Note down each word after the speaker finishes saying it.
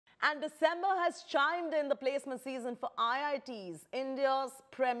And December has chimed in the placement season for IITs, India's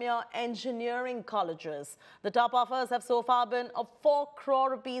premier engineering colleges. The top offers have so far been of 4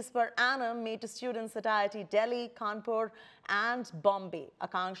 crore rupees per annum made to students at IIT Delhi, Kanpur and Bombay.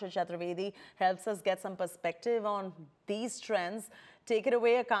 Aakanksha Chaturvedi helps us get some perspective on these trends. Take it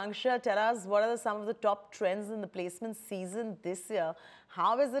away, Aakanksha. Tell us what are some of the top trends in the placement season this year.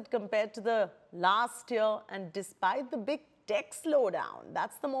 How is it compared to the last year? And despite the big tech slowdown,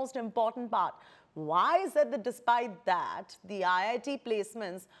 that's the most important part. Why is it that despite that, the IIT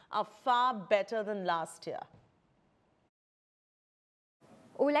placements are far better than last year?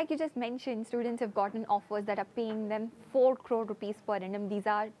 Oh, like you just mentioned, students have gotten offers that are paying them 4 crore rupees per annum. These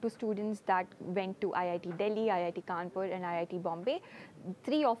are to students that went to IIT Delhi, IIT Kanpur and IIT Bombay.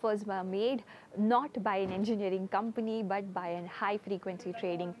 3 offers were made not by an engineering company but by a high-frequency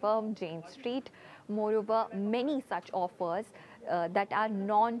trading firm, Jane Street. Moreover, many such offers that are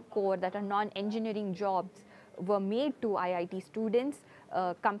non-core, that are non-engineering jobs were made to IIT students.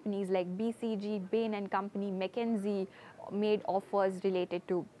 Companies like BCG, Bain & Company, McKinsey made offers related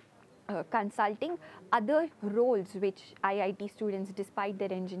to consulting. Other roles which IIT students, despite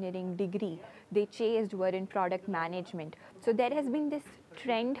their engineering degree, they chased were in product management. So there has been this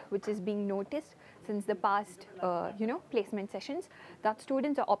trend which is being noticed since the past placement sessions, that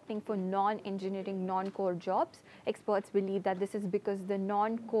students are opting for non-engineering, non-core jobs. Experts believe that this is because the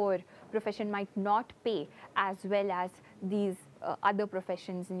non-core profession might not pay as well as these other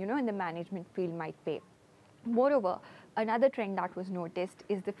professions in the management field might pay. Moreover, another trend that was noticed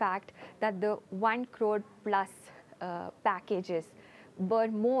is the fact that the 1 crore plus packages were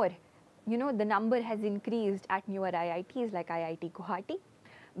more, the number has increased at newer IITs like IIT Guwahati,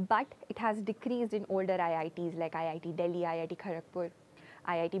 but it has decreased in older IITs like IIT Delhi, IIT Kharagpur,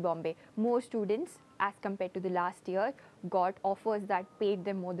 IIT Bombay. More students as compared to the last year got offers that paid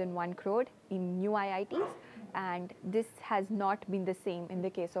them more than 1 crore in new IITs, and this has not been the same in the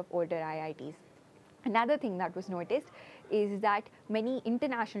case of older IITs. Another thing that was noticed is that many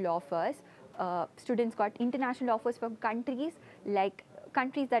international offers, students got international offers from countries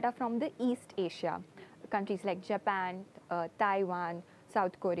that are from the East Asia, countries like Japan, Taiwan,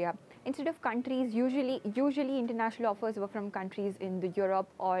 South Korea. Instead of countries, usually international offers were from countries in the Europe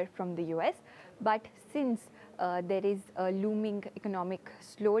or from the US. But since there is a looming economic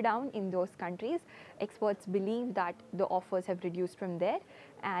slowdown in those countries, experts believe that the offers have reduced from there,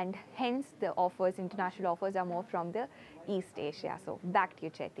 and hence the offers, international offers, are more from the East Asia. So back to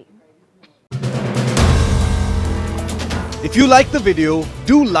you, Chaiti. If you like the video,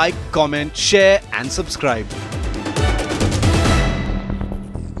 do like, comment, share and subscribe.